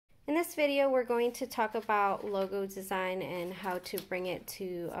this video, we're going to talk about logo design and how to bring it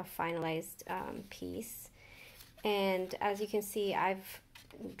to a finalized piece. And as you can see, I've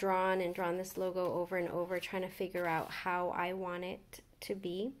drawn this logo over and over, trying to figure out how I want it to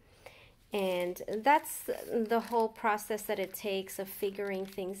be. And that's the whole process that it takes of figuring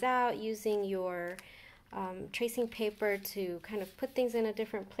things out, using your tracing paper to kind of put things in a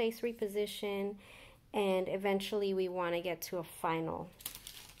different place, reposition, and eventually we want to get to a final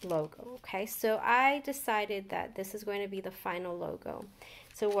logo. Okay, so I decided that this is going to be the final logo.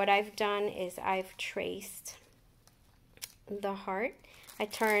 So what I've done is I've traced the heart. I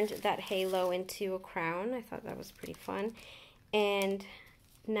turned that halo into a crown. I thought that was pretty fun. And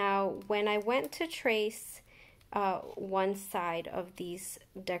now when I went to trace one side of these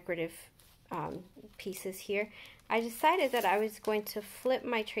decorative pieces here, I decided that I was going to flip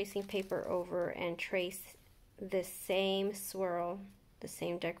my tracing paper over and trace the same swirl, the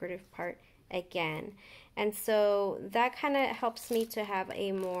same decorative part again. And so that kind of helps me to have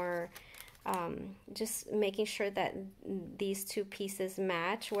a more just making sure that these two pieces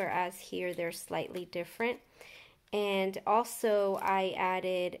match, whereas here they're slightly different. And also I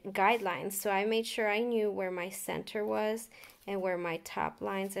added guidelines, so I made sure I knew where my center was and where my top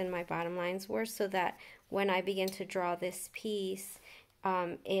lines and my bottom lines were, so that when I begin to draw this piece,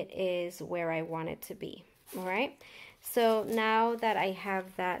 it is where I want it to be. All right, so now that I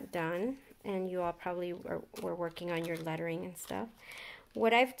have that done, and you all probably were working on your lettering and stuff,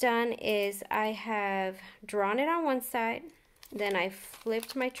 what I've done is I have drawn it on one side, then I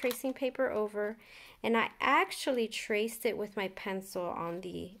flipped my tracing paper over, and I actually traced it with my pencil on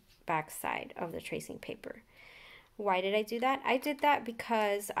the back side of the tracing paper. Why did I do that? I did that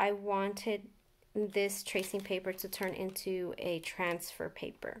because I wanted this tracing paper to turn into a transfer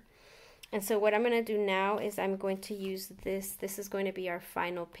paper. And so what I'm going to do now is I'm going to use this. This is going to be our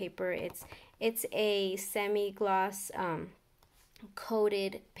final paper. It's a semi-gloss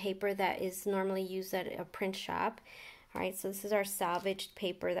coated paper that is normally used at a print shop. All right, so this is our salvaged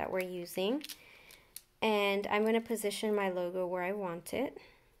paper that we're using. And I'm going to position my logo where I want it.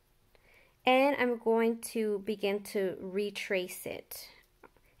 And I'm going to begin to retrace it.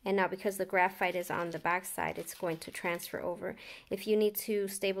 And now because the graphite is on the back side, it's going to transfer over. If you need to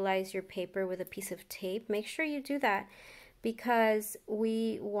stabilize your paper with a piece of tape, make sure you do that, because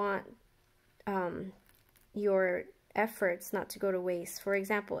we want your efforts not to go to waste. For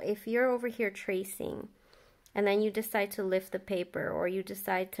example, if you're over here tracing and then you decide to lift the paper or you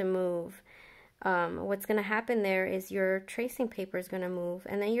decide to move, what's going to happen there is your tracing paper is going to move,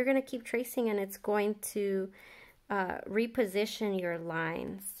 and then you're going to keep tracing and it's going to reposition your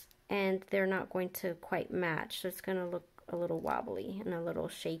lines, and they're not going to quite match. So it's going to look a little wobbly and a little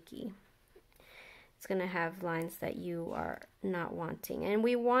shaky. It's going to have lines that you are not wanting. And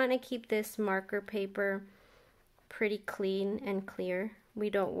we want to keep this marker paper pretty clean and clear. We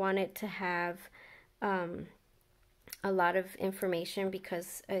don't want it to have a lot of information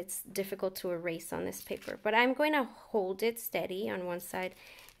because it's difficult to erase on this paper. But I'm going to hold it steady on one side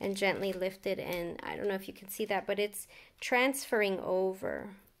and gently lift it, and I don't know if you can see that, but it's transferring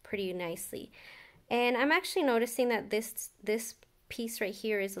over pretty nicely. And I'm actually noticing that this piece right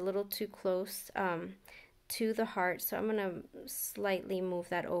here is a little too close to the heart, so I'm going to slightly move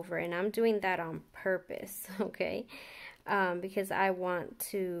that over, and I'm doing that on purpose, okay, because I want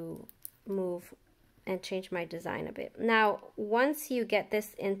to move and change my design a bit. Now, once you get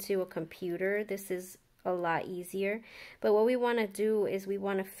this into a computer, this is a lot easier. But what we want to do is we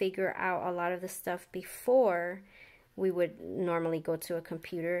want to figure out a lot of the stuff before we would normally go to a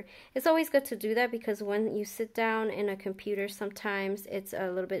computer. It's always good to do that, because when you sit down in a computer, sometimes it's a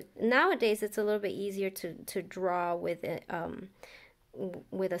little bit, nowadays it's a little bit easier to draw with it,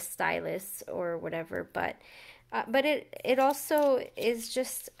 with a stylus or whatever, but it also is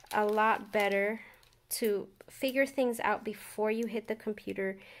just a lot better to figure things out before you hit the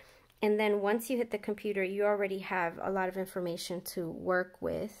computer. And then once you hit the computer, you already have a lot of information to work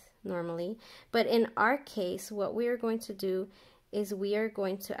with normally. But in our case, what we are going to do is we are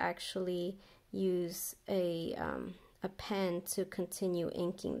going to actually use a pen to continue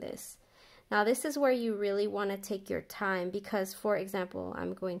inking this. Now this is where you really want to take your time, because for example,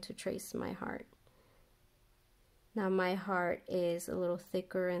 I'm going to trace my heart. Now my heart is a little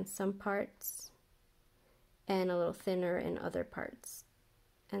thicker in some parts and a little thinner in other parts.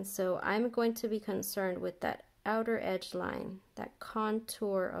 And so I'm going to be concerned with that outer edge line, that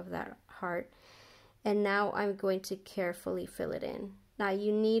contour of that heart. And now I'm going to carefully fill it in. Now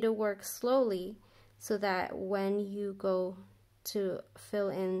you need to work slowly so that when you go to fill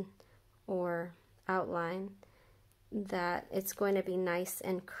in or outline, that it's going to be nice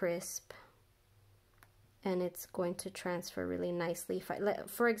and crisp, and it's going to transfer really nicely. If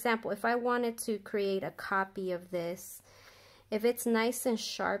for example, if I wanted to create a copy of this, if it's nice and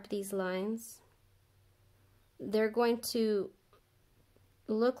sharp, these lines, they're going to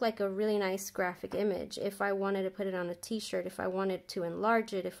look like a really nice graphic image. If I wanted to put it on a t-shirt, if I wanted to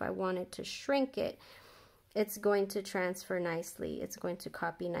enlarge it, if I wanted to shrink it, it's going to transfer nicely. It's going to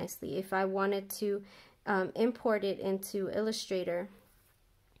copy nicely. If I wanted to import it into Illustrator,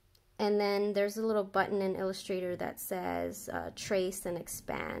 and then there's a little button in Illustrator that says trace and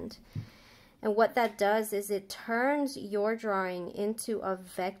expand. And what that does is it turns your drawing into a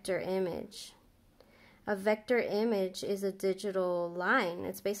vector image. A vector image is a digital line.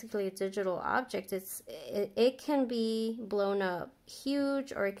 It's basically a digital object. It can be blown up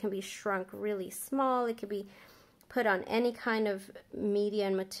huge, or it can be shrunk really small. It can be put on any kind of media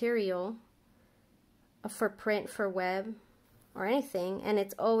and material for print, for web, or anything, and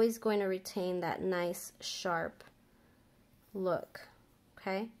it's always going to retain that nice sharp look.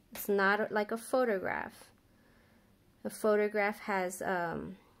 Okay? It's not like a photograph. A photograph has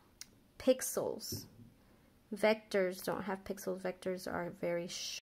pixels. Vectors don't have pixels. Vectors are very sharp.